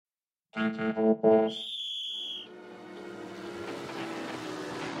You're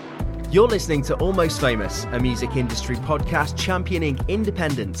listening to Almost Famous, a music industry podcast championing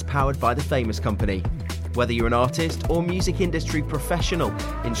independence powered by The Famous Company. Whether you're an artist or music industry professional,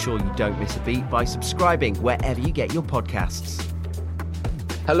 ensure you don't miss a beat by subscribing wherever you get your podcasts.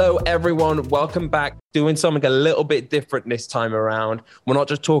 Hello, everyone. Welcome back. Doing something a little bit different this time around. We're not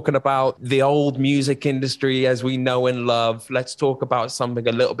just talking about the old music industry as we know and love. Let's talk about something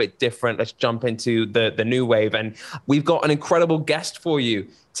a little bit different. Let's jump into the new wave. And we've got an incredible guest for you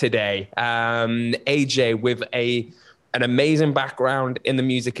today. AJ, with an amazing background in the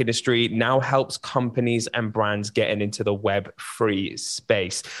music industry, now helps companies and brands getting into the Web3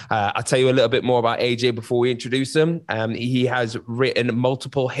 space. I'll tell you a little bit more about AJ before we introduce him. He has written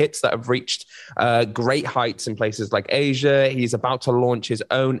multiple hits that have reached great heights in places like Asia. He's about to launch his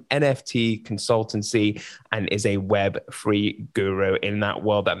own NFT consultancy and is a Web3 guru in that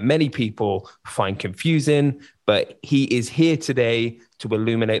world that many people find confusing. But he is here today to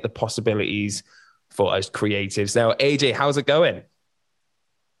illuminate the possibilities for us creatives. Now, AJ, how's it going?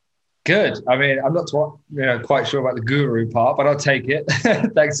 Good. I mean, I'm not quite sure about the guru part, but I'll take it.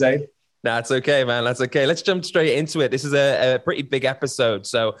 Thanks, Zaid. That's okay, man. That's okay. Let's jump straight into it. This is a pretty big episode.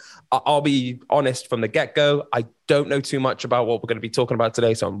 So I'll be honest from the get-go. I don't know too much about what we're going to be talking about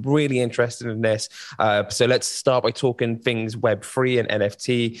today. So I'm really interested in this. So let's start by talking things Web3 and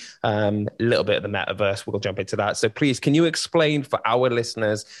NFT, a little bit of the metaverse. We'll jump into that. So please, can you explain for our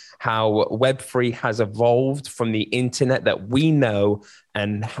listeners how Web3 has evolved from the internet that we know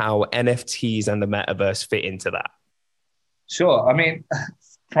and how NFTs and the metaverse fit into that? Sure. I mean,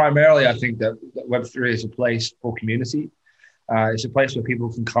 primarily, I think that Web3 is a place for community. It's a place where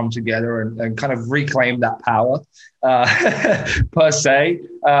people can come together and kind of reclaim that power, per se.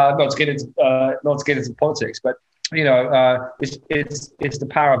 Not to get into politics, but it's the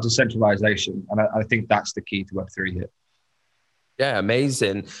power of decentralization, and I think that's the key to Web3 here. Yeah,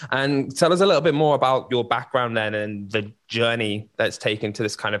 amazing. And tell us a little bit more about your background then and the journey that's taken to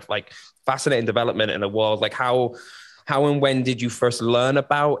this kind of like fascinating development in the world. Like how and when did you first learn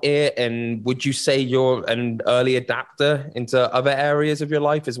about it? And would you say you're an early adapter into other areas of your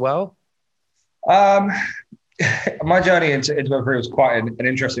life as well? My journey into Web3 was quite an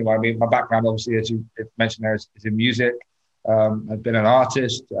interesting one. I mean, my background, obviously, as you mentioned there, is in music. I've been an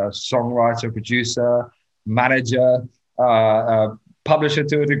artist, a songwriter, producer, manager, publisher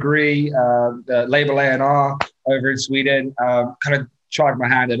to a degree, label A&R over in Sweden, kind of tried my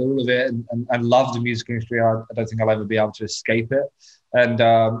hand at all of it and loved the music industry. I don't think I'll ever be able to escape it. And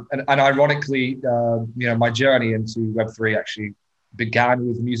ironically, my journey into Web3 actually began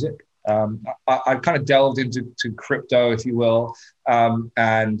with music. I kind of delved into crypto, if you will, and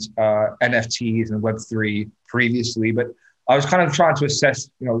NFTs and Web3 previously, but I was kind of trying to assess,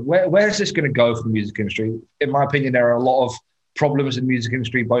 where is this going to go for the music industry? In my opinion, there are a lot of problems in the music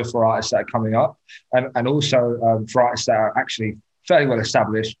industry, both for artists that are coming up and also for artists that are actually fairly well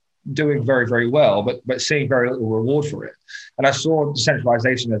established, doing very, very well, but seeing very little reward for it. And I saw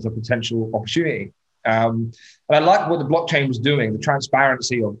decentralization as a potential opportunity. And I liked what the blockchain was doing. The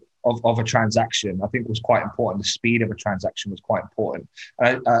transparency of a transaction, I think, was quite important. The speed of a transaction was quite important.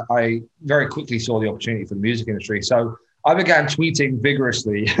 And I very quickly saw the opportunity for the music industry. So I began tweeting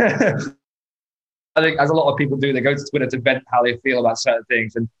vigorously. I think, as a lot of people do, they go to Twitter to vent how they feel about certain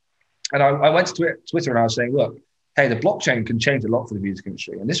things. And I went to Twitter and I was saying, look, hey, the blockchain can change a lot for the music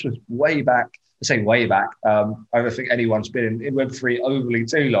industry. And this was way back. I say way back. I don't think anyone's been in Web3 overly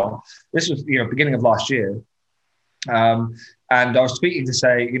too long. This was, beginning of last year. And I was tweeting to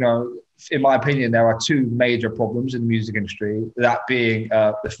say, in my opinion, there are two major problems in the music industry, that being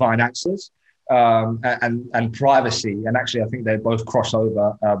the finances and privacy. And actually, I think they both cross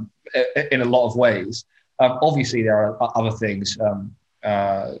over in a lot of ways. Obviously, there are other things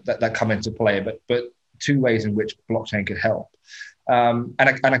that come into play, but two ways in which blockchain could help. And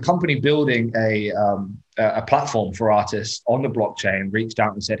a company building a platform for artists on the blockchain reached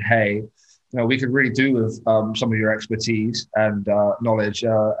out and said, hey, we could really do with some of your expertise and knowledge,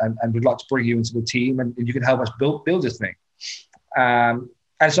 and we'd like to bring you into the team, and you can help us build this thing. And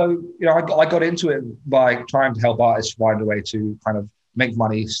so, I got into it by trying to help artists find a way to kind of make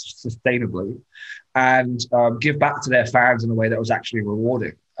money sustainably and give back to their fans in a way that was actually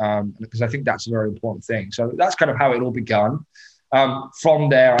rewarding. Because I think that's a very important thing. So that's kind of how it all begun. From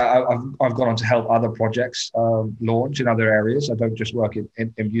there, I've gone on to help other projects launch in other areas. I don't just work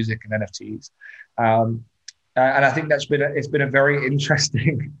in music and NFTs. And I think it's been a very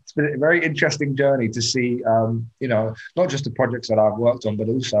interesting journey to see, not just the projects that I've worked on, but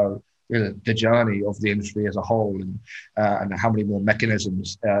also the journey of the industry as a whole, and how many more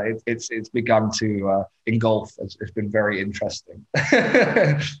mechanisms it's begun to engulf. It's been very interesting.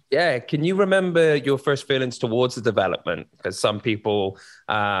 Yeah. Can you remember your first feelings towards the development? Because some people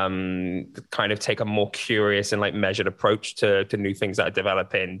kind of take a more curious and like measured approach to new things that are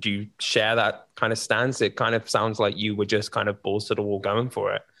developing. Do you share that kind of stance? It kind of sounds like you were just kind of balls to the wall going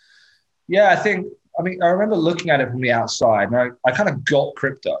for it. Yeah, I remember looking at it from the outside, and I kind of got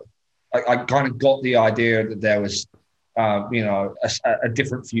crypto. I kind of got the idea that there was, a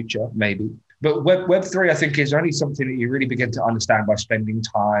different future, maybe. But Web3, I think, is only something that you really begin to understand by spending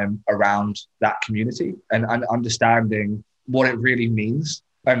time around that community and understanding what it really means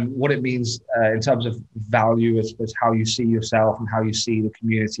and what it means in terms of value as how you see yourself and how you see the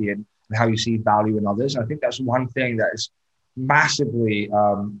community and how you see value in others. And I think that's one thing that is massively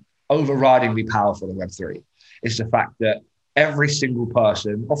overridingly powerful in Web3, is the fact that every single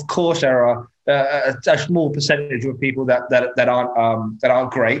person, of course, there are a small percentage of people that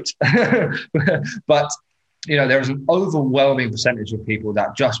aren't great, but there's an overwhelming percentage of people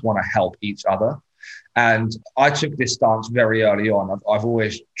that just want to help each other. And I took this stance very early on. I've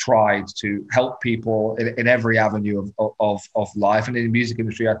always tried to help people in every avenue of life. And in the music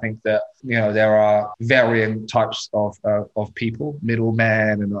industry, I think that, there are varying types of people,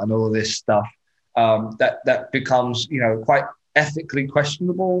 middlemen and all of this stuff that becomes, quite ethically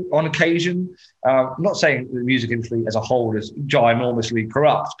questionable on occasion. I'm not saying the music industry as a whole is ginormously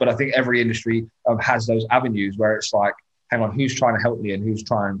corrupt, but I think every industry has those avenues where it's like, hang on, who's trying to help me and who's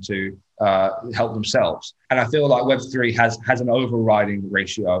trying to help themselves? And I feel like Web3 has an overriding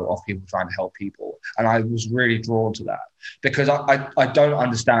ratio of people trying to help people. And I was really drawn to that because I don't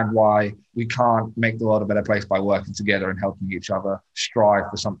understand why we can't make the world a better place by working together and helping each other strive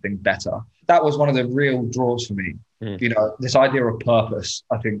for something better. That was one of the real draws for me. This idea of purpose,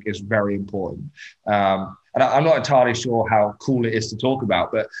 I think, is very important. And I'm not entirely sure how cool it is to talk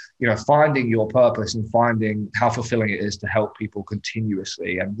about, but, finding your purpose and finding how fulfilling it is to help people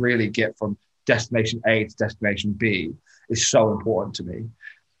continuously and really get from destination A to destination B is so important to me.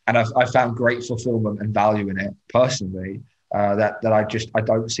 And I found great fulfillment and value in it personally, that I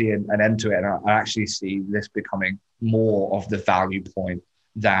don't see an end to it. And I actually see this becoming more of the value point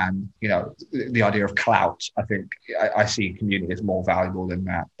than, the idea of clout. I think I see community as more valuable than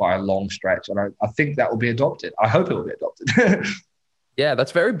that by a long stretch. And I think that will be adopted. I hope it will be adopted. Yeah,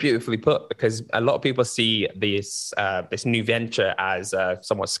 that's very beautifully put, because a lot of people see this new venture as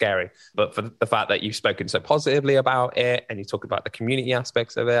somewhat scary. But for the fact that you've spoken so positively about it and you talk about the community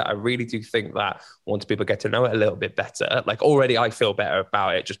aspects of it, I really do think that once people get to know it a little bit better, like already I feel better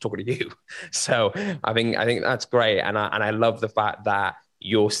about it just talking to you. So I think that's great. And I love the fact that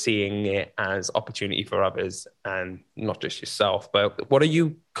you're seeing it as opportunity for others and not just yourself. But what are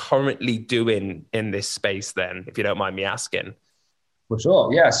you currently doing in this space then, if you don't mind me asking? For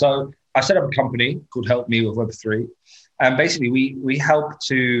sure. Yeah. So I set up a company called Help Me with Web3. And basically we help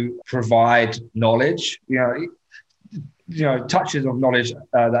to provide knowledge, touches of knowledge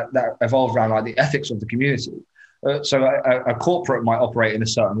that evolve around like the ethics of the community. So a corporate might operate in a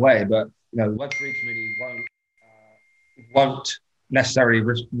certain way, but, Web3 community won't necessarily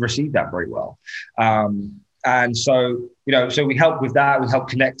receive that very well. And so, so we help with that. We help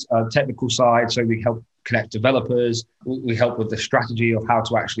connect technical side. So we help connect developers. We help with the strategy of how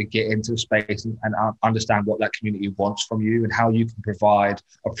to actually get into the space and understand what that community wants from you and how you can provide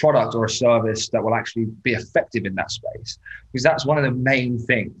a product or a service that will actually be effective in that space. Because that's one of the main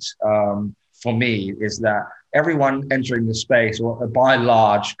things for me, is that everyone entering the space, or by and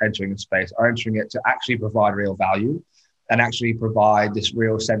large entering the space, are entering it to actually provide real value and actually provide this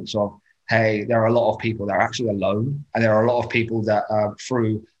real sense of, hey, there are a lot of people that are actually alone. And there are a lot of people that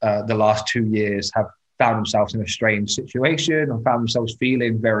through the last 2 years have found themselves in a strange situation or found themselves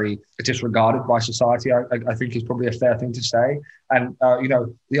feeling very disregarded by society, I think is probably a fair thing to say. And,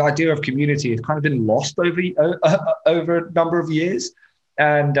 the idea of community has kind of been lost over a number of years.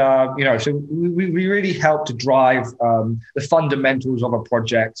 And, so we really help to drive the fundamentals of a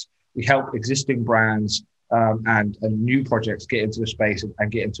project. We help existing brands and new projects get into the space and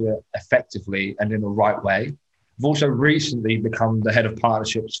get into it effectively and in the right way. I've also recently become the head of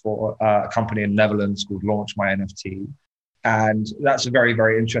partnerships for a company in the Netherlands called Launch My NFT. And that's a very,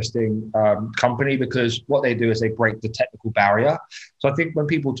 very interesting company, because what they do is they break the technical barrier. So I think when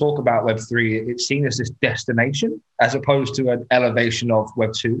people talk about Web3, it's seen as this destination as opposed to an elevation of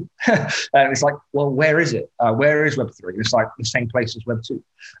Web2. And it's like, well, where is it? Where is Web3? It's like the same place as Web2.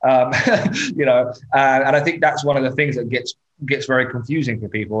 And I think that's one of the things that gets very confusing for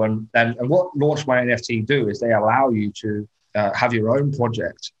people. And what Launch My NFT do is they allow you to have your own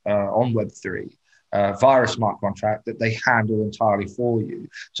project on Web3 via a smart contract that they handle entirely for you.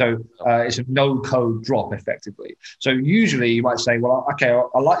 So it's a no-code drop effectively. So usually you might say, well, okay,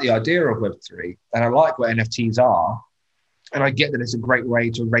 I like the idea of Web3 and I like what NFTs are. And I get that it's a great way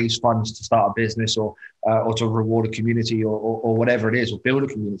to raise funds to start a business or to reward a community or whatever it is, or build a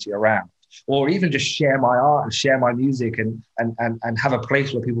community around, or even just share my art and share my music and have a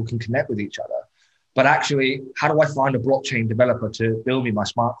place where people can connect with each other. But actually, how do I find a blockchain developer to build me my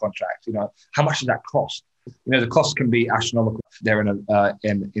smart contract? How much does that cost? The costs can be astronomical. They're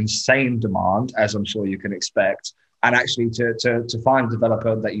in insane demand, as I'm sure you can expect. And actually, to find a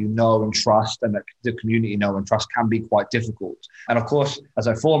developer that you know and trust, and that the community know and trust, can be quite difficult. And of course, as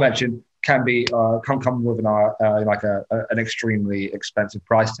I aforementioned, can be come with an extremely expensive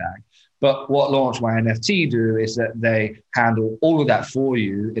price tag. But what Launch My NFT do is that they handle all of that for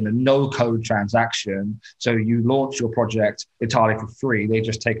you in a no-code transaction. So you launch your project entirely for free. They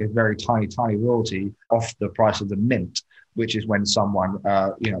just take a very tiny royalty off the price of the mint, which is when someone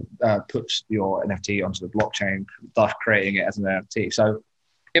puts your NFT onto the blockchain, thus creating it as an NFT. So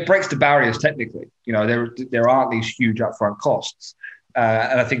it breaks the barriers technically. There aren't these huge upfront costs,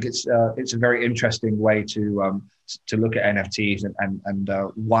 and I think it's a very interesting way to look at NFTs, and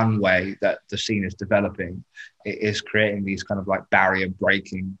one way that the scene is developing is creating these kind of like barrier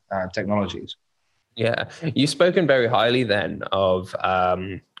breaking technologies. Yeah, you've spoken very highly then of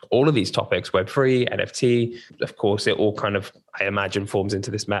all of these topics: Web3, NFT. Of course, it all kind of, I imagine, forms into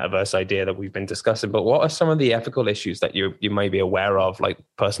this metaverse idea that we've been discussing. But what are some of the ethical issues that you may be aware of, like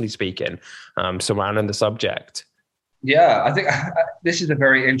personally speaking, surrounding the subject? Yeah, I think this is a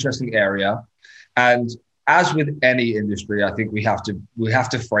very interesting area, and as with any industry, I think we have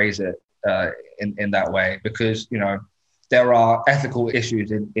to phrase it in that way, because there are ethical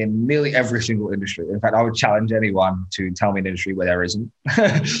issues in nearly every single industry. In fact, I would challenge anyone to tell me an industry where there isn't.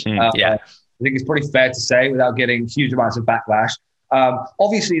 Yeah. I think it's pretty fair to say, without getting huge amounts of backlash.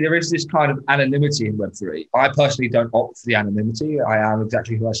 Obviously, there is this kind of anonymity in Web3. I personally don't opt for the anonymity. I am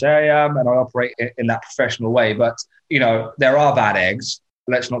exactly who I say I am, and I operate in that professional way. But, there are bad eggs.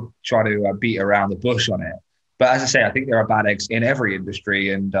 Let's not try to beat around the bush on it. But as I say, I think there are bad eggs in every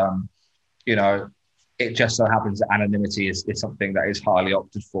industry. And, it just so happens that anonymity is something that is highly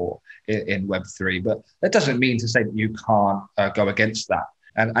opted for in Web3. But that doesn't mean to say that you can't go against that.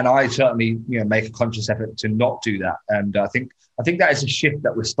 And I certainly, make a conscious effort to not do that. And I think that is a shift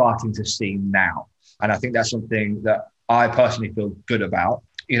that we're starting to see now. And I think that's something that I personally feel good about.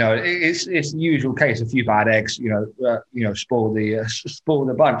 It's the usual case. A few bad eggs, spoil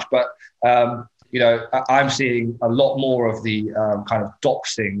the bunch. But I'm seeing a lot more of the kind of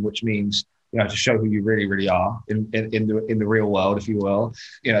doxing, which means to show who you really, really are in the real world, if you will.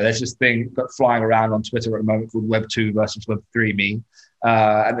 There's this thing flying around on Twitter at the moment called Web2 versus Web3 meme.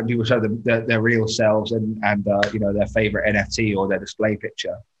 And then people show them their real selves and their favorite NFT or their display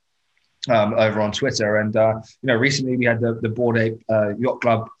picture over on Twitter. And recently we had the Bored Ape Yacht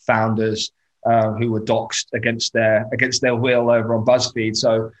Club founders who were doxed against their will over on BuzzFeed.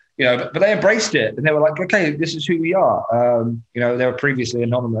 So but they embraced it, and they were like, okay, this is who we are. They were previously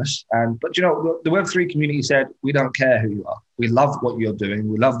anonymous, but the Web3 community said, we don't care who you are. We love what you're doing.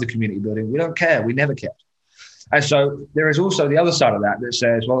 We love the community building. We don't care. We never cared. And so there is also the other side of that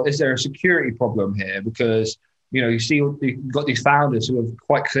says, well, is there a security problem here? Because, you've got these founders who have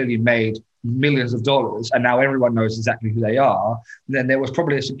quite clearly made millions of dollars, and now everyone knows exactly who they are. And then there was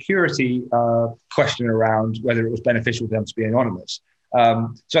probably a security question around whether it was beneficial for them to be anonymous.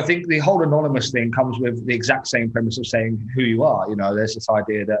 So I think the whole anonymous thing comes with the exact same premise of saying who you are. There's this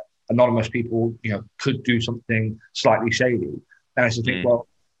idea that anonymous people, could do something slightly shady. And I just think, well,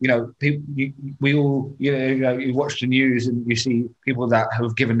 people, we all, you watch the news and you see people that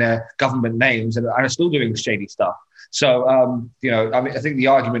have given their government names and are still doing shady stuff. So, I think the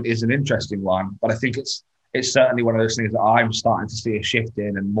argument is an interesting one, but I think it's certainly one of those things that I'm starting to see a shift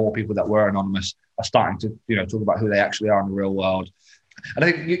in, and more people that were anonymous are starting to, talk about who they actually are in the real world. And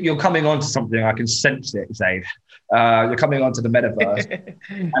I think you're coming on to something, I can sense it, Zaid. You're coming on to the metaverse.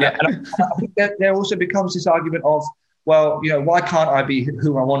 And I think there also becomes this argument of, well, why can't I be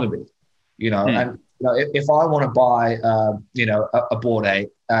who I want to be? And if I want to buy, a Bored Ape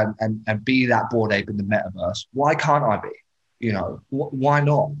and be that Bored Ape in the metaverse, why can't I be? Why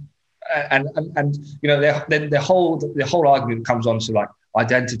not? And the whole argument comes on to like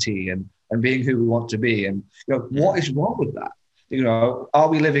identity and being who we want to be. And what is wrong with that? Are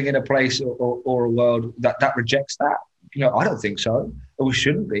we living in a place or a world that rejects that? I don't think so. Or we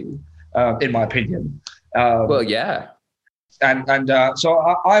shouldn't be, in my opinion. Well, yeah.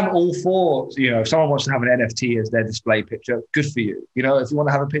 So I'm all for, if someone wants to have an NFT as their display picture, good for you. If you want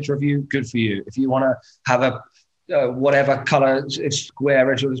to have a picture of you, good for you. If you want to have a whatever color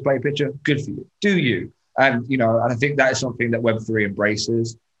square as your display picture, good for you. Do you? And I think that is something that Web3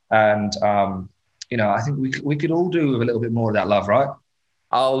 embraces. And I think we could all do with a little bit more of that love, right?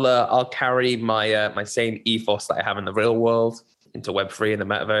 I'll carry my my same ethos that I have in the real world into Web3 and the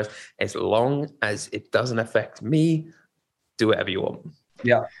metaverse, as long as it doesn't affect me. Do whatever you want.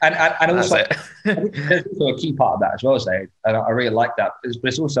 Yeah, and also there's also a key part of that as well, Zaid, and I really like that. But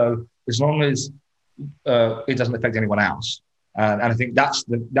it's also as long as it doesn't affect anyone else, and I think that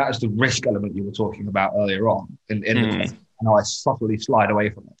is the risk element you were talking about earlier on. In the I know I subtly slide away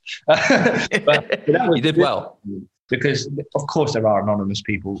from it, but you did well. Because of course there are anonymous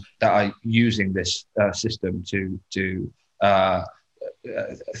people that are using this system to do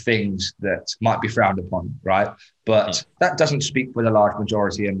things that might be frowned upon, right? But that doesn't speak for the large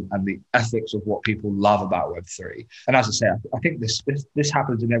majority and the ethics of what people love about Web3. And as I say, I think this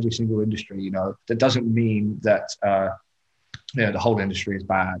happens in every single industry. That doesn't mean that the whole industry is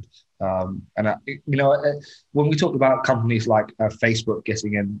bad. When we talk about companies like Facebook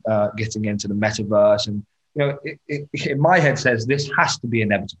getting into the metaverse, and in my head says this has to be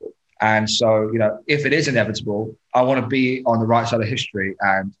inevitable. And so, if it is inevitable, I want to be on the right side of history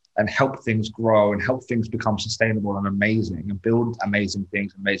and help things grow and help things become sustainable and amazing and build amazing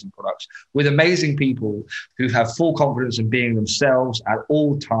things, amazing products with amazing people who have full confidence in being themselves at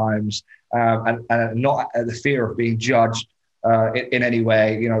all times and not at the fear of being judged in any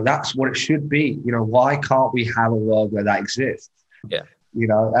way. That's what it should be. Why can't we have a world where that exists? Yeah.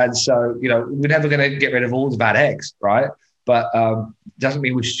 And so, we're never going to get rid of all the bad eggs, right? But doesn't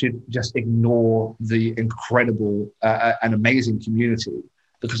mean we should just ignore the incredible and amazing community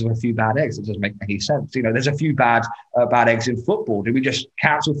because of a few bad eggs. It doesn't make any sense. There's a few bad eggs in football. Do we just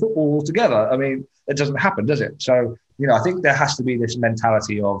cancel football altogether? I mean, it doesn't happen, does it? So, I think there has to be this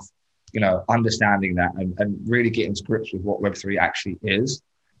mentality of, understanding that and really getting to grips with what Web3 actually is.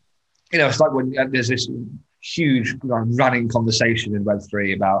 It's like when there's this huge running conversation in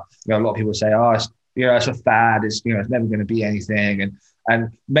Web3 about, a lot of people say, it's a fad. It's never going to be anything,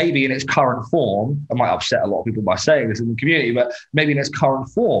 and maybe in its current form, I might upset a lot of people by saying this in the community, but maybe in its current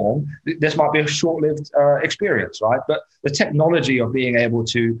form, this might be a short-lived experience, right? But the technology of being able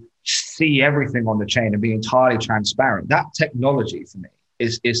to see everything on the chain and be entirely transparent, that technology for me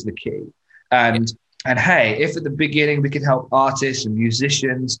is the key. And hey, if at the beginning we could help artists and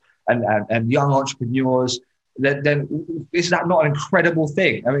musicians and young entrepreneurs, then is that not an incredible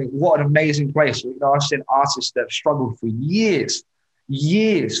thing? I mean, what an amazing place. I've seen artists that have struggled for years,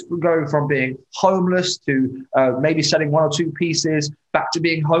 going from being homeless to maybe selling one or two pieces, back to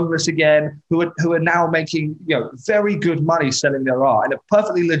being homeless again, who are now making very good money selling their art in a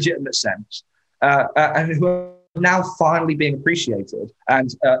perfectly legitimate sense, and who are now finally being appreciated.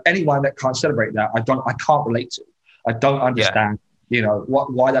 And anyone that can't celebrate that, I can't relate to. I don't understand. Yeah.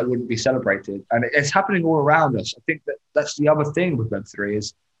 Why that wouldn't be celebrated. And it's happening all around us. I think that's the other thing with Web3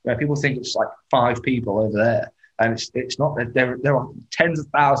 is people think it's like 5 people over there. And it's not. That there are tens of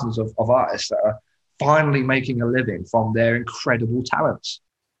thousands of artists that are finally making a living from their incredible talents.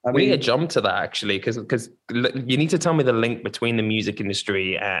 We need to jump to that actually, because you need to tell me the link between the music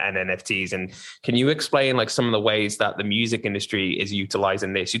industry and NFTs. And can you explain like some of the ways that the music industry is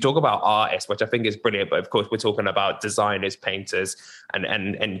utilizing this? You talk about artists, which I think is brilliant, but of course we're talking about designers, painters,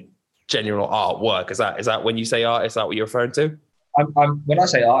 and general artwork. Is that when you say art? Is that what you're referring to? When I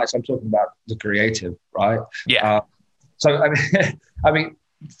say artists, I'm talking about the creative, right? Yeah. So I mean,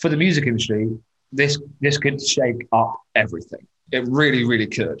 for the music industry, this could shake up everything. It really, really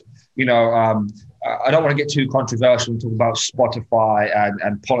could. I don't want to get too controversial and talk about Spotify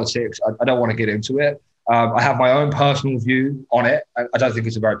and politics. I don't want to get into it. I have my own personal view on it. I don't think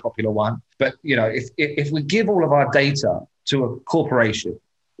it's a very popular one. But, if we give all of our data to a corporation,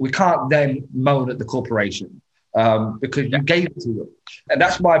 we can't then moan at the corporation because you gave it to them. And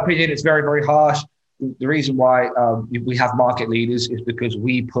that's my opinion. It's very, very harsh. The reason why we have market leaders is because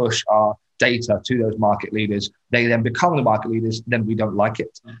we push our data to those market leaders. They then become the market leaders. Then we don't like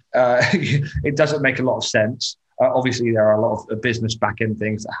it. It doesn't make a lot of sense. Obviously, there are a lot of business back-end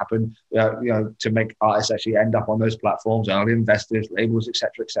things that happen, to make artists actually end up on those platforms, early investors, labels, et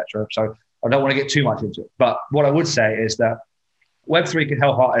cetera, et cetera. So I don't want to get too much into it. But what I would say is that Web3 can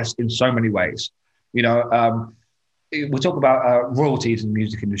help artists in so many ways. We talk about royalties in the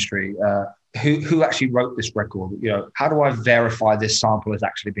music industry. Who actually wrote this record? How do I verify this sample has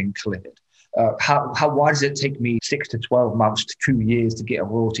actually been cleared? Why does it take me 6 to 12 months to 2 years to get a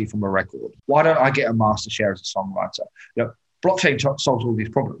royalty from a record? Why don't I get a master share as a songwriter? Blockchain solves all these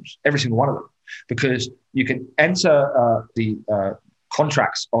problems, every single one of them, because you can enter the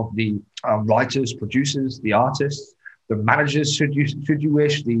contracts of the writers, producers, the artists, the managers, should you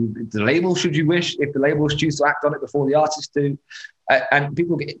wish, the label, should you wish, if the labels choose to act on it before the artists do. And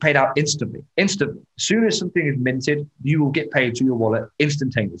people get paid out instantly. As soon as something is minted, you will get paid to your wallet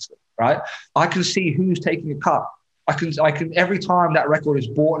instantaneously, right? I can see who's taking a cut. I can every time that record is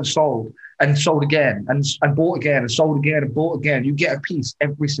bought and sold again and bought again and sold again and bought again, you get a piece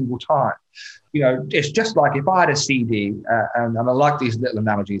every single time. You know, it's just like if I had a CD, and I like these little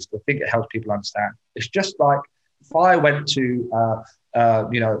analogies, I think it helps people understand. It's just like if I went to,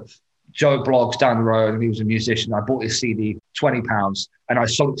 Joe Bloggs down the road and he was a musician, I bought his CD, £20, and I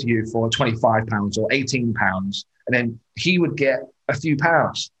sold it to you for £25 or £18, and then he would get a few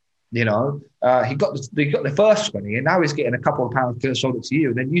pounds. You know, he got the first 20, and now he's getting a couple of pounds because I sold it to you.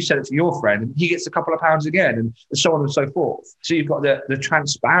 And then you sell it to your friend, and he gets a couple of pounds again, and so on and so forth. So you've got the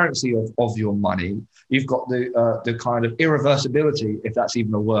transparency of your money. You've got the kind of irreversibility, if that's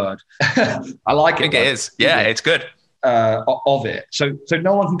even a word. I like it. I think it is. Yeah, it's good. Of it. So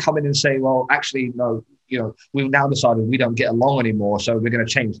no one can come in and say, well, actually, no, you know, we've now decided we don't get along anymore, so we're going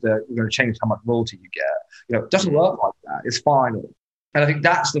to change how much royalty you get. You know, it doesn't work like that. It's final. And I think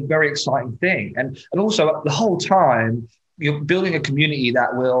that's the very exciting thing. And also the whole time you're building a community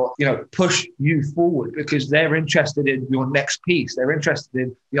that will, you know, push you forward because they're interested in your next piece. They're interested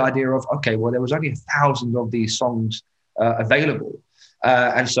in the idea of, okay, well, there was only 1,000 of these songs available.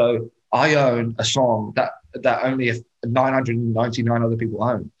 And so I own a song that only 999 other people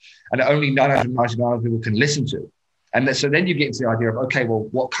own, and only 999 other people can listen to. And so then you get into the idea of, okay, well,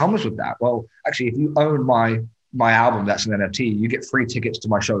 what comes with that? Well, actually, if you own my album, that's an NFT, you get free tickets to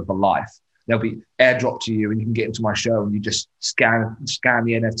my show for life. They'll be airdropped to you and you can get into my show, and you just scan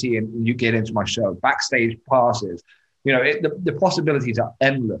the NFT and you get into my show. Backstage passes. You know, the possibilities are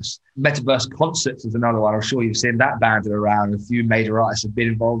endless. Metaverse concerts is another one. I'm sure you've seen that banded around. A few major artists have been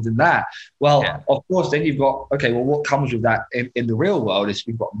involved in that. Well, yeah. Of course, then you've got, okay, well, what comes with that in the real world is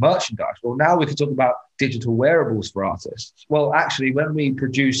we've got merchandise. Well, now we can talk about digital wearables for artists. Well, actually, when we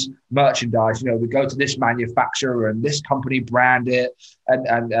produce merchandise, you know, we go to this manufacturer and this company brand it,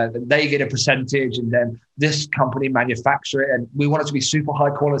 and they get a percentage, and then this company manufacture it, and we want it to be super high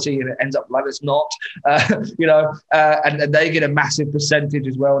quality, and it ends up like it's not, and they get a massive percentage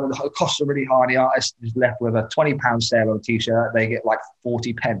as well, and the costs are really high. The artist is left with a £20 sale on a t-shirt, they get like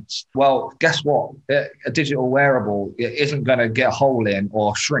 40 pence. Well, guess what? A digital wearable isn't going to get a hole in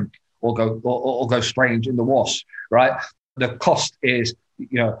or shrink or go strange in the wash, right? The cost is,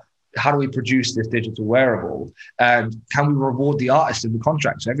 you know, how do we produce this digital wearable, and can we reward the artist in the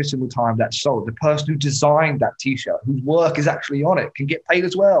contract? So every single time that's sold, the person who designed that t-shirt, whose work is actually on it, can get paid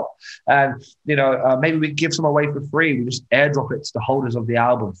as well. And, you know, maybe we give some away for free. We just airdrop it to the holders of the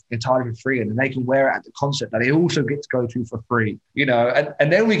album entirely for free, and then they can wear it at the concert that they also get to go to for free, you know.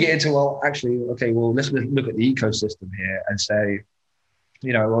 And then we get into, well, actually, okay, well, let's look at the ecosystem here and say,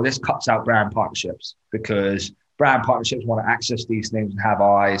 you know, well, this cuts out brand partnerships, because brand partnerships want to access these things and have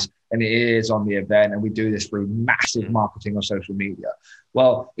eyes, and it is on the event, and we do this through massive marketing on social media.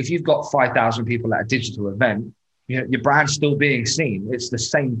 Well, if you've got 5,000 people at a digital event, you know, your brand's still being seen. It's the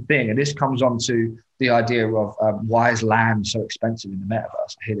same thing. And this comes on to the idea of why is land so expensive in the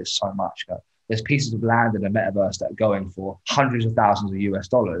metaverse? I hear this so much. There's pieces of land in the metaverse that are going for hundreds of thousands of US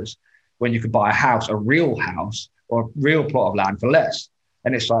dollars when you could buy a house, a real house, or a real plot of land for less.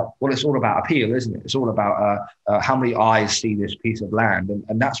 And it's like, well, it's all about appeal, isn't it? It's all about how many eyes see this piece of land.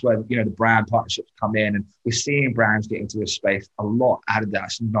 And that's where, you know, the brand partnerships come in. And we're seeing brands get into this space a lot.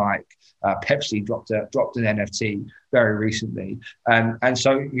 Adidas, Nike, Pepsi dropped an NFT very recently. And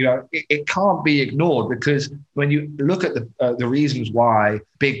so, you know, it can't be ignored, because when you look at the reasons why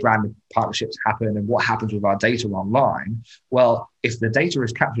big brand partnerships happen and what happens with our data online, well, if the data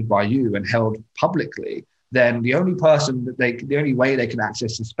is captured by you and held publicly, then the only way they can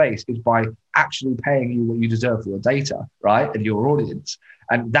access the space is by actually paying you what you deserve for your data, right? And your audience.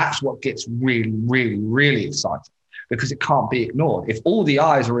 And that's what gets really, really, really exciting, because it can't be ignored. If all the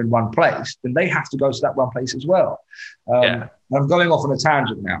eyes are in one place, then they have to go to that one place as well. I'm going off on a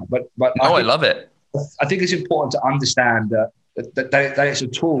tangent now, but I love it. I think it's important to understand that it's a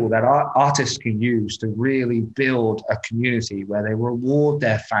tool that our artists can use to really build a community where they reward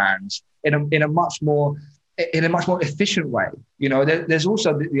their fans in a much more efficient way. You know, there's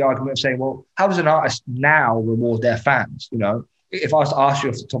also the argument of saying, well, how does an artist now reward their fans? You know, if I was to ask you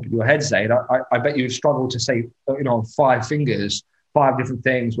off the top of your head, Zaid, I bet you would struggle to say, you know, on 5 fingers, 5 different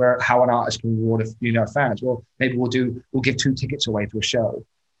things how an artist can reward, you know, fans. Well, maybe we'll give 2 tickets away to a show.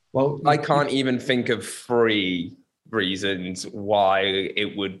 Well, I can't even think of 3 reasons why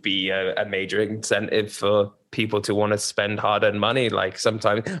it would be a major incentive for people to want to spend hard-earned money. Like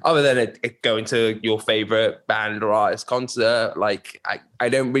sometimes, other than it going to your favorite band or artist concert, like I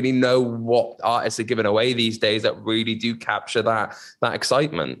don't really know what artists are giving away these days that really do capture that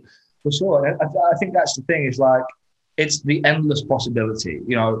excitement. For sure. And I think that's the thing, is like, it's the endless possibility.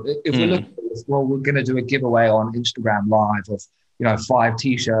 You know, if we look at this, well, we're going to do a giveaway on Instagram Live of, 5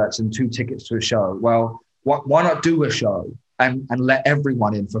 T-shirts and 2 tickets to a show. Well, why not do a show and let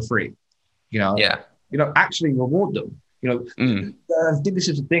everyone in for free? Actually reward them. I think this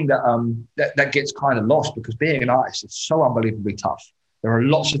is the thing that gets kind of lost, because being an artist is so unbelievably tough. There are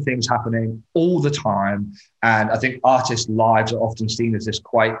lots of things happening all the time. And I think artists' lives are often seen as this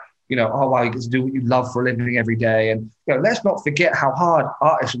quite, you get to do what you love for a living every day. And let's not forget how hard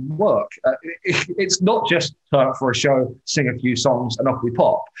artists work. It's not just turn up for a show, sing a few songs, and off we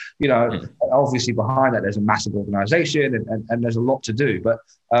pop. Obviously behind that there's a massive organization and there's a lot to do. But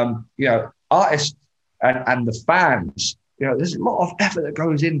artists and the fans, there's a lot of effort that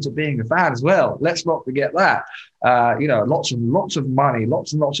goes into being a fan as well. Let's not forget that. Lots of money,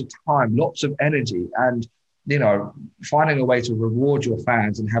 lots and lots of time, lots of energy, and finding a way to reward your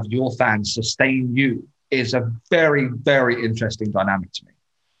fans and have your fans sustain you is a very, very interesting dynamic to me.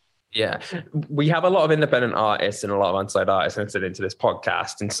 Yeah, we have a lot of independent artists and a lot of on-site artists entered into this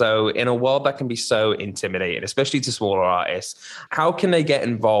podcast. And so in a world that can be so intimidating, especially to smaller artists, how can they get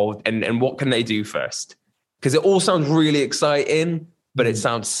involved and what can they do first? Because it all sounds really exciting, but it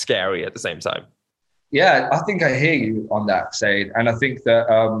sounds scary at the same time. Yeah, I think I hear you on that, Said. And I think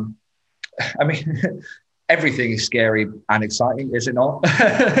that, everything is scary and exciting, is it not?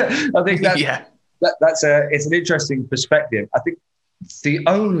 I think that's it's an interesting perspective. I think the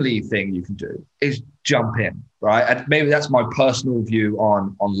only thing you can do is jump in, right? And maybe that's my personal view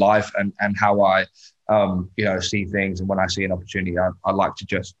on life and how I, see things. And when I see an opportunity, I like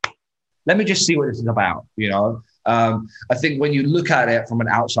to let me just see what this is about, I think when you look at it from an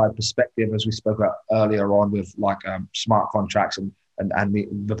outside perspective, as we spoke about earlier on with smart contracts and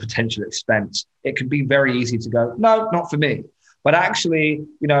the potential expense, it can be very easy to go, no, not for me. But actually,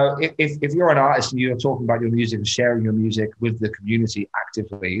 if you're an artist and you're talking about your music and sharing your music with the community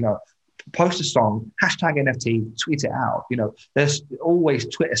actively, post a song, #NFT, tweet it out. There's always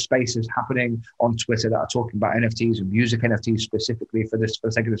Twitter spaces happening on Twitter that are talking about NFTs and music NFTs specifically for the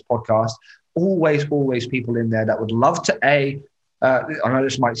sake of this podcast. Always people in there that would love to I know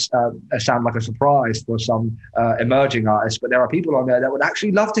this might sound like a surprise for some emerging artists, but there are people on there that would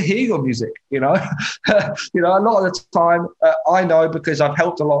actually love to hear your music. A lot of the time, I know, because I've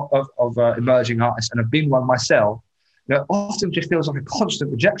helped a lot of emerging artists and have been one myself. Often just feels like a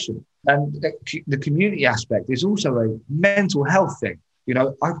constant rejection, and the community aspect is also a mental health thing.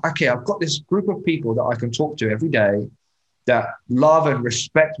 I've got this group of people that I can talk to every day that love and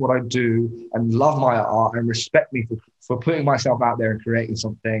respect what I do and love my art and respect me for putting myself out there and creating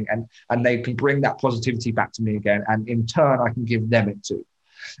something, and they can bring that positivity back to me again, and in turn I can give them it too.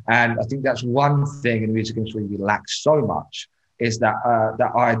 And I think that's one thing in the music industry we lack so much, is that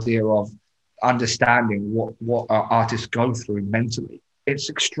idea of understanding what our artists go through mentally.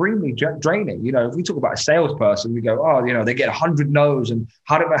 It's extremely draining. If we talk about a salesperson, we go, they get 100 no's, and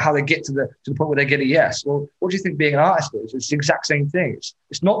I don't know how they get to the point where they get a yes. Well, what do you think being an artist is? It's the exact same thing.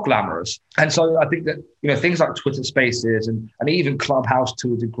 It's not glamorous. And so I think that, things like Twitter Spaces and even Clubhouse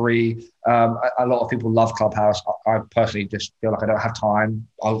to a degree, a lot of people love Clubhouse. I personally just feel like I don't have time.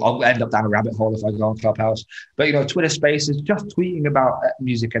 I'll end up down a rabbit hole if I go on Clubhouse. But, Twitter Spaces, just tweeting about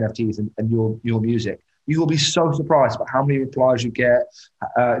music NFTs and your music. You will be so surprised about how many replies you get,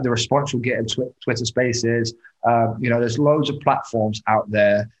 the response you'll get in Twitter Spaces. There's loads of platforms out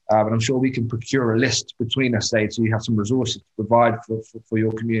there, and I'm sure we can procure a list between us, so you have some resources to provide for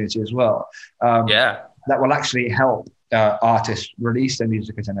your community as well. That will actually help artists release their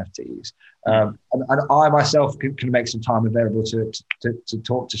music as NFTs. And I myself can make some time available to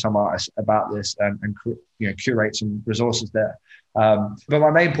talk to some artists about this and curate some resources there. But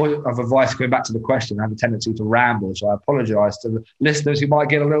my main point of advice, going back to the question, I have a tendency to ramble, so I apologize to the listeners who might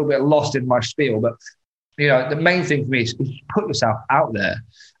get a little bit lost in my spiel. But the main thing for me is put yourself out there.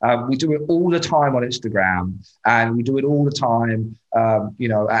 We do it all the time on Instagram, and we do it all the time,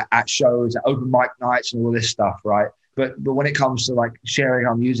 at shows, at open mic nights, and all this stuff, right? But when it comes to like sharing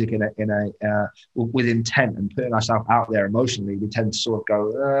our music with intent and putting ourselves out there emotionally, we tend to sort of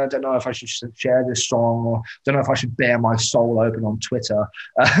go, I don't know if I should share this song, or don't know if I should bare my soul open on Twitter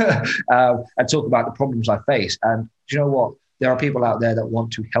and talk about the problems I face. And do you know what? There are people out there that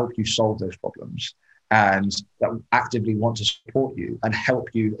want to help you solve those problems, and that actively want to support you and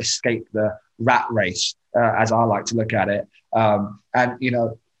help you escape the rat race as I like to look at it. And, you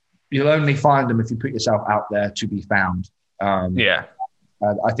know, you'll only find them if you put yourself out there to be found.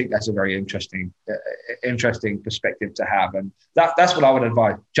 I think that's a very interesting perspective to have. And that's what I would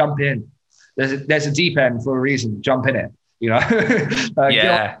advise. Jump in. There's a deep end for a reason. Jump in it, you know. Get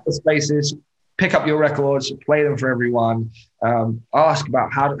on the spaces, pick up your records, play them for everyone. Ask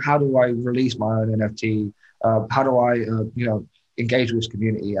about how do I release my own NFT? How do I, engage with this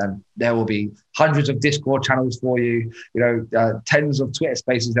community? And there will be hundreds of Discord channels for you, tens of Twitter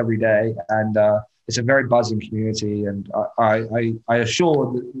spaces every day. And it's a very buzzing community. And I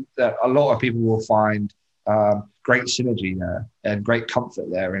assure that a lot of people will find great synergy there and great comfort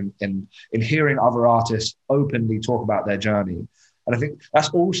there in hearing other artists openly talk about their journey. And I think that's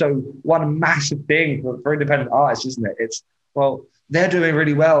also one massive thing for independent artists, isn't it? It's, well, they're doing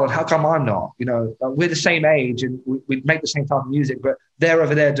really well, and how come I'm not? You know, we're the same age and we make the same type of music, but they're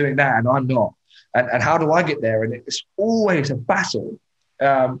over there doing that and I'm not. And how do I get there? And it's always a battle.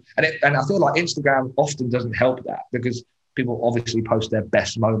 And I feel like Instagram often doesn't help that, because people obviously post their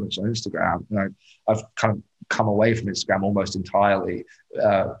best moments on Instagram. You know, I've kind of come away from Instagram almost entirely,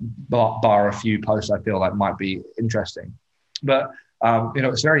 bar a few posts I feel like might be interesting. But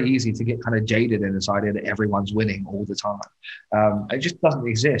it's very easy to get kind of jaded in this idea that everyone's winning all the time. It just doesn't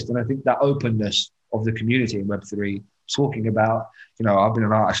exist. And I think that openness of the community in Web3, talking about, I've been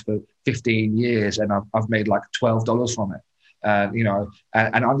an artist for 15 years and I've made like $12 from it.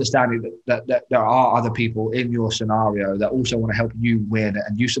 And understanding that there are other people in your scenario that also want to help you win,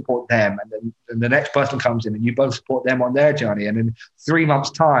 and you support them, and then the next person comes in and you both support them on their journey. And in 3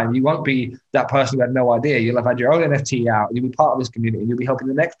 months' time, you won't be that person who had no idea. You'll have had your own NFT out, and you'll be part of this community, and you'll be helping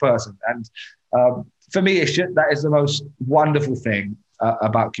the next person. And for me, that is the most wonderful thing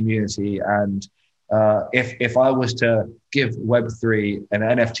about community. And if I was to give Web3 and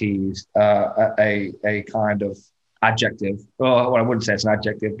NFTs a kind of adjective, well, I wouldn't say it's an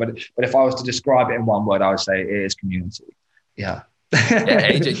adjective, but if I was to describe it in one word, I would say it is community. Yeah.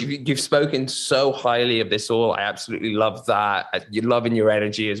 Yeah, AJ, you've spoken so highly of this all. I absolutely love that. You're loving your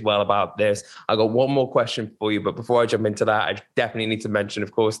energy as well about this. I got one more question for you, but before I jump into that, I definitely need to mention,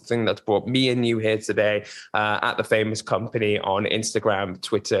 of course, the thing that's brought me and you here today at The Famous Company on Instagram,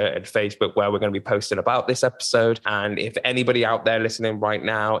 Twitter, and Facebook, where we're going to be posting about this episode. And if anybody out there listening right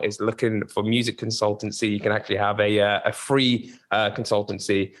now is looking for music consultancy, you can actually have a free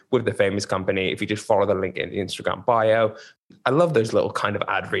consultancy with The Famous Company if you just follow the link in the Instagram bio. I love those little kind of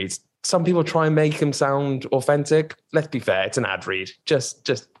ad reads. Some people try and make them sound authentic. Let's be fair, it's an ad read.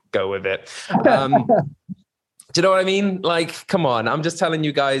 Just go with it. Do you know what I mean? Like, come on. I'm just telling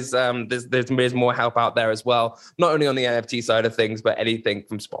you guys, there's more help out there as well. Not only on the NFT side of things, but anything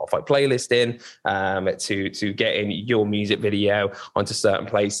from Spotify playlisting to getting your music video onto certain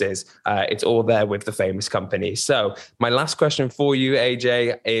places. It's all there with The Famous Company. So my last question for you,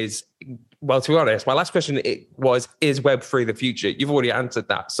 AJ, is, well, to be honest, my last question is Web3 the future? You've already answered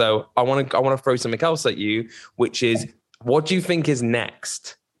that. So I want to throw something else at you, which is, what do you think is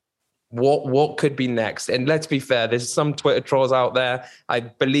next? What could be next? And let's be fair, there's some Twitter trolls out there. I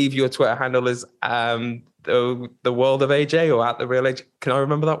believe your Twitter handle is the World of AJ, or at the Real AJ. Can I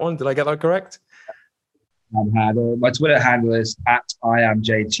remember that one? Did I get that correct? My Twitter handle is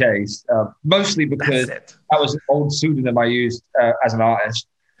 @IamJChase, mostly because that was an old pseudonym I used as an artist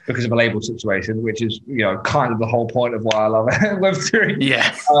because of a label situation, which is, kind of the whole point of why I love Web3.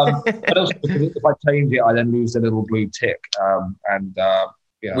 Yeah. But also because if I change it, I then lose the little blue tick.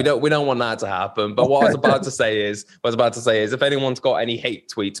 Yeah. We don't want that to happen. But what I was about to say is, if anyone's got any hate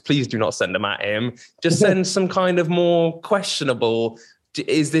tweets, please do not send them at him. Just send some kind of more questionable.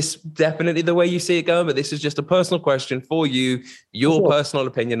 Is this definitely the way you see it going? But this is just a personal question for you. Your personal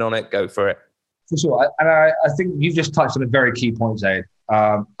opinion on it. Go for it. For sure. And I think you've just touched on a very key point, Zaid.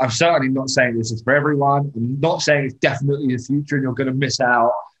 I'm certainly not saying this is for everyone. I'm not saying it's definitely the future and you're going to miss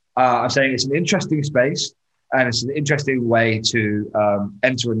out. I'm saying it's an interesting space. And it's an interesting way to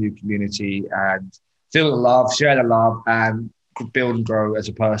enter a new community and feel the love, share the love, and build and grow as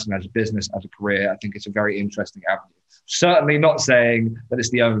a person, as a business, as a career. I think it's a very interesting avenue. Certainly not saying that it's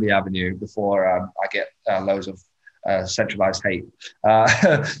the only avenue before I get loads of centralized hate.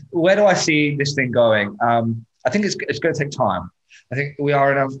 Where do I see this thing going? I think it's going to take time. I think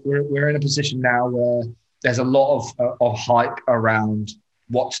we're in a position now where there's a lot of hype around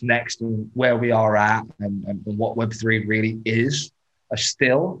what's next and where we are at and what Web3 really is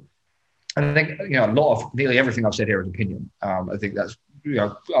still. And I think, nearly everything I've said here is opinion. I think that's,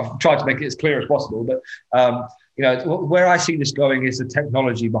 I've tried to make it as clear as possible, but, where I see this going is the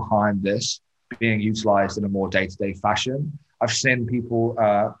technology behind this being utilized in a more day-to-day fashion. I've seen people,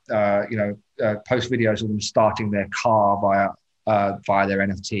 post videos of them starting their car via their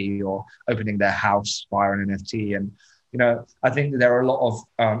NFT, or opening their house via an NFT. And I think that there are a lot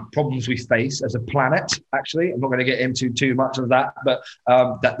of problems we face as a planet. Actually, I'm not going to get into too much of that, but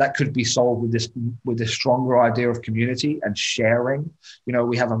that could be solved with this stronger idea of community and sharing.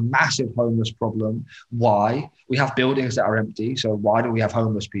 We have a massive homeless problem. Why? We have buildings that are empty, so why do we have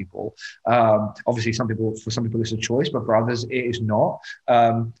homeless people? Obviously, for some people it's a choice, but for others it is not.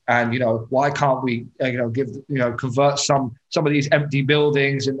 And why can't we convert some of these empty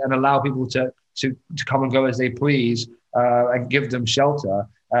buildings and allow people to come and go as they please, and give them shelter,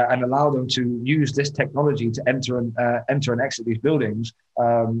 and allow them to use this technology to enter and exit these buildings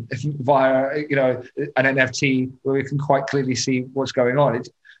via an NFT where we can quite clearly see what's going on. It's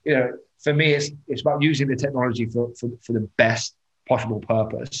for me, it's about using the technology for the best possible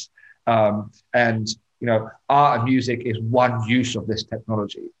purpose. And art and music is one use of this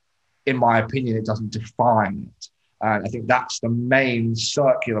technology. In my opinion, it doesn't define it. And I think that's the main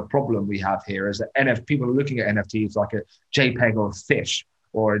circular problem we have here, is that people are looking at NFTs like a JPEG of a fish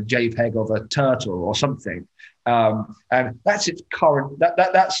or a JPEG of a turtle or something. And that's its current,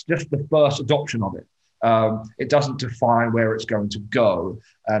 that's just the first adoption of it. It doesn't define where it's going to go.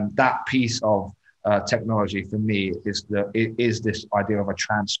 And that piece of technology for me is this idea of a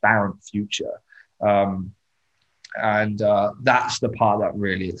transparent future. And that's the part that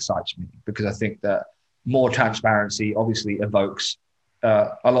really excites me, because I think that more transparency obviously evokes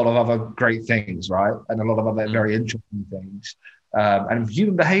a lot of other great things, right? And a lot of other very interesting things. And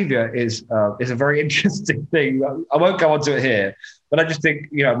human behavior is a very interesting thing. I won't go onto it here, but I just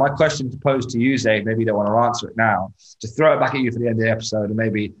think, my question to pose to you, Zaid, maybe you don't want to answer it now, to throw it back at you for the end of the episode, and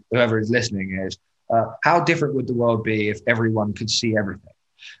maybe whoever is listening is, how different would the world be if everyone could see everything?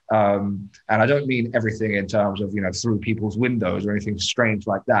 And I don't mean everything in terms of, through people's windows or anything strange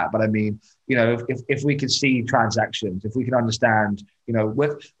like that. But I mean, if we could see transactions, if we can understand,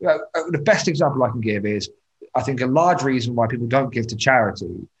 the best example I can give is, I think a large reason why people don't give to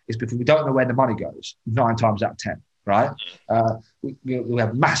charity is because we don't know where the money goes 9 times out of 10, right? We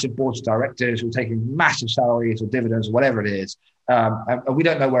have massive boards of directors who are taking massive salaries or dividends or whatever it is. And we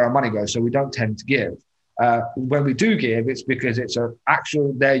don't know where our money goes, so we don't tend to give. When we do give, it's because it's an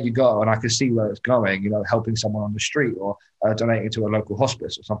actual, there you go, and I can see where it's going, helping someone on the street, or donating to a local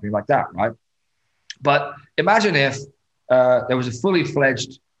hospice or something like that, right? But imagine if there was a fully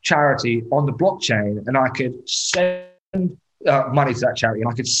fledged charity on the blockchain, and I could send money to that charity, and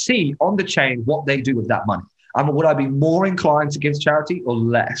I could see on the chain what they do with that money. Would I be more inclined to give to charity or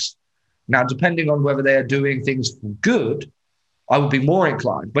less? Now, depending on whether they are doing things for good, I would be more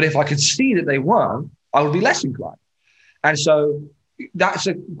inclined. But if I could see that they weren't, I would be less inclined. And so that's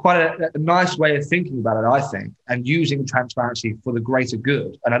quite a nice way of thinking about it, I think, and using transparency for the greater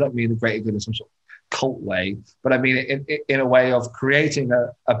good. And I don't mean the greater good in some sort of cult way, but I mean in a way of creating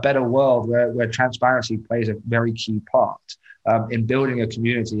a better world where transparency plays a very key part in building a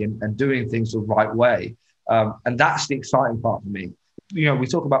community and doing things the right way. And that's the exciting part for me. We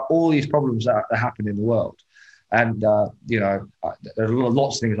talk about all these problems that happen in the world. And, there are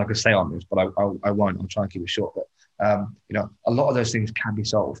lots of things I could say on this, but I won't. I'll try and keep it short. But, a lot of those things can be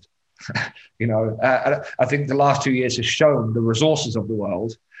solved. I think the last 2 years has shown the resources of the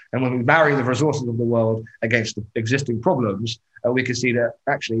world. And when we marry the resources of the world against the existing problems, we can see that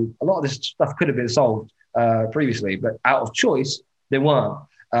actually a lot of this stuff could have been solved previously, but out of choice, they weren't,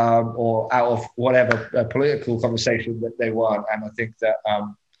 or out of whatever political conversation that they weren't. And I think that,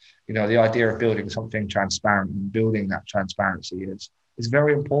 the idea of building something transparent and building that transparency is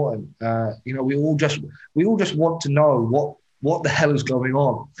very important. We all just want to know what the hell is going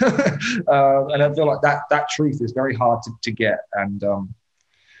on. And I feel like that truth is very hard to get. And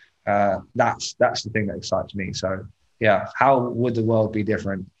that's the thing that excites me. So yeah, how would the world be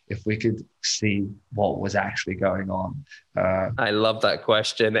different if we could see what was actually going on? I love that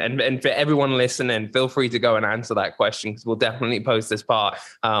question. And for everyone listening, feel free to go and answer that question, because we'll definitely post this part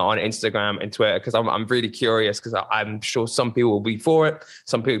on Instagram and Twitter, because I'm really curious, because I'm sure some people will be for it.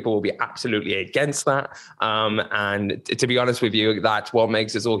 Some people will be absolutely against that. And to be honest with you, that's what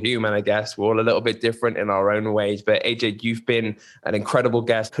makes us all human, I guess. We're all a little bit different in our own ways. But AJ, you've been an incredible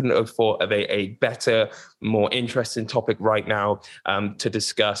guest. Couldn't have thought of a better, more interesting topic right now to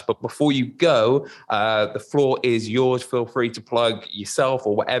discuss. But before you go, the floor is yours. Feel free to plug yourself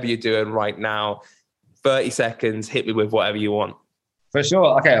or whatever you're doing right now. 30 seconds, hit me with whatever you want. For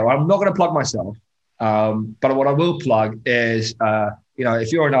sure. Okay, well, I'm not going to plug myself, but what I will plug is,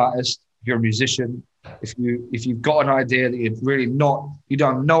 if you're an artist, if you're a musician, if you've got an idea that you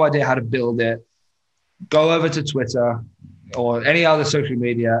don't have no idea how to build it, go over to Twitter, or any other social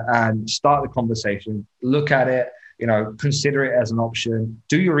media and start the conversation. Look at it, consider it as an option.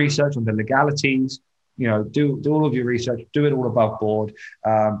 Do your research on the legalities. Do all of your research. Do it all above board,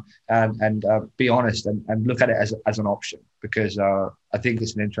 and be honest and look at it as an option, because I think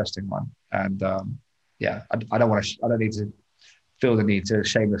it's an interesting one. And I don't need to feel the need to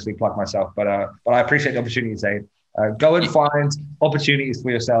shamelessly plug myself, but I appreciate the opportunity, Zaid. Go and find opportunities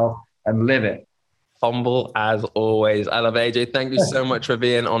for yourself and live it. Humble as always. I love AJ. Thank you so much for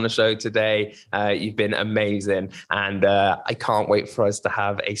being on the show today. You've been amazing. And I can't wait for us to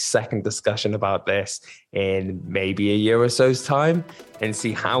have a second discussion about this in maybe a year or so's time and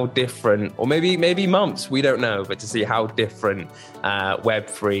see how different, or maybe months, we don't know, but to see how different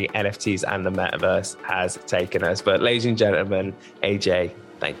Web3, NFTs and the metaverse has taken us. But ladies and gentlemen, AJ,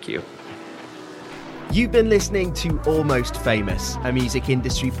 thank you. You've been listening to Almost Famous, a music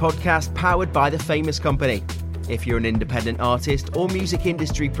industry podcast powered by The Famous Company. If you're an independent artist or music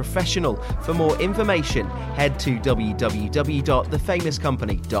industry professional, for more information, head to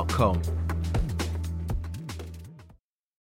www.thefamouscompany.com.